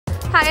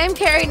Hi, I'm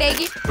Carrie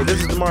Nagy. Hey,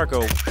 this is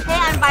DeMarco. Hey,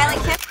 I'm Violet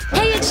Kim.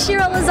 Hey, it's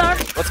Cheryl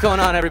Lazar. What's going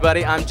on,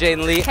 everybody? I'm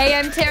Jaden Lee. Hey,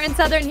 I'm Taryn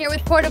Southern here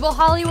with Portable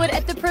Hollywood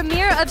at the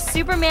premiere of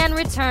Superman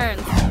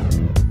Returns.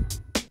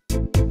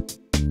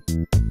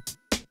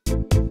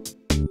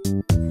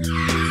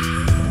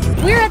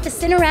 We're at the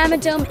Cinerama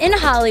Dome in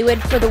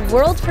Hollywood for the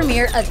world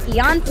premiere of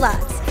Eon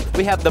Flux.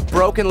 We have the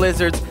Broken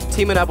Lizards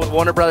teaming up with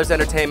Warner Brothers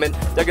Entertainment.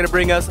 They're going to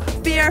bring us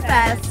Beer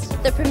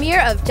Fest, the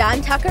premiere of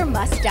John Tucker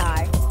Must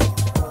Die.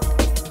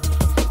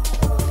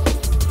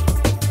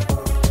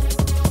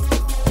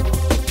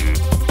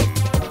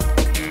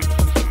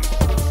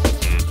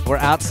 We're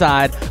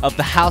outside of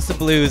the House of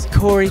Blues,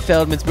 Corey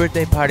Feldman's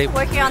birthday party.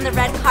 We're here on the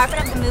red carpet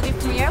of the movie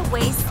premiere,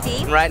 Waist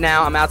Deep. Right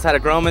now, I'm outside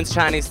of Groman's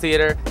Chinese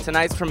Theater.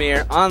 Tonight's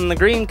premiere on the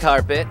green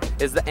carpet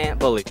is The Ant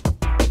Bully.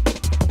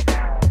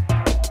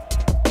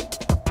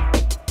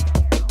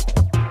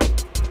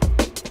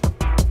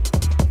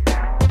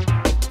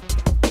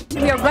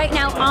 We are right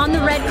now on the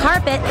red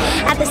carpet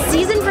at the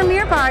season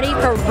premiere party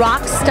for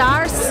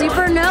Rockstar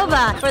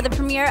Supernova. For the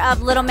premiere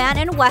of Little Man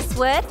in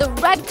Westwood. The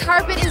red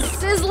carpet is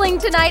sizzling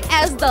tonight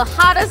as the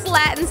hottest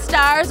Latin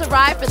stars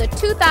arrive for the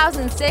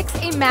 2006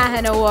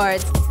 Imagen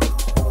Awards.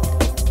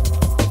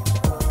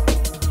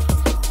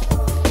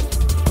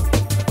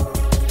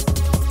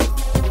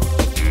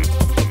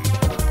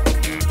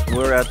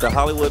 We're at the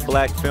Hollywood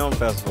Black Film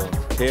Festival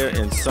here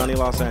in sunny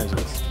Los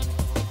Angeles.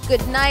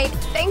 Good night.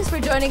 Thanks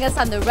for joining us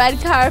on the red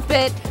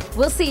carpet.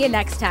 We'll see you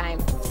next time.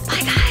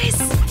 Bye, guys.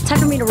 Time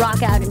for me to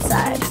rock out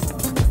inside.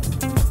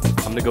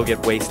 I'm going to go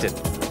get wasted.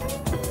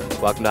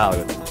 Welcome to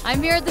Hollywood.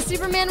 I'm here at the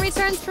Superman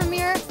Returns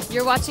premiere.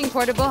 You're watching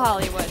Portable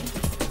Hollywood.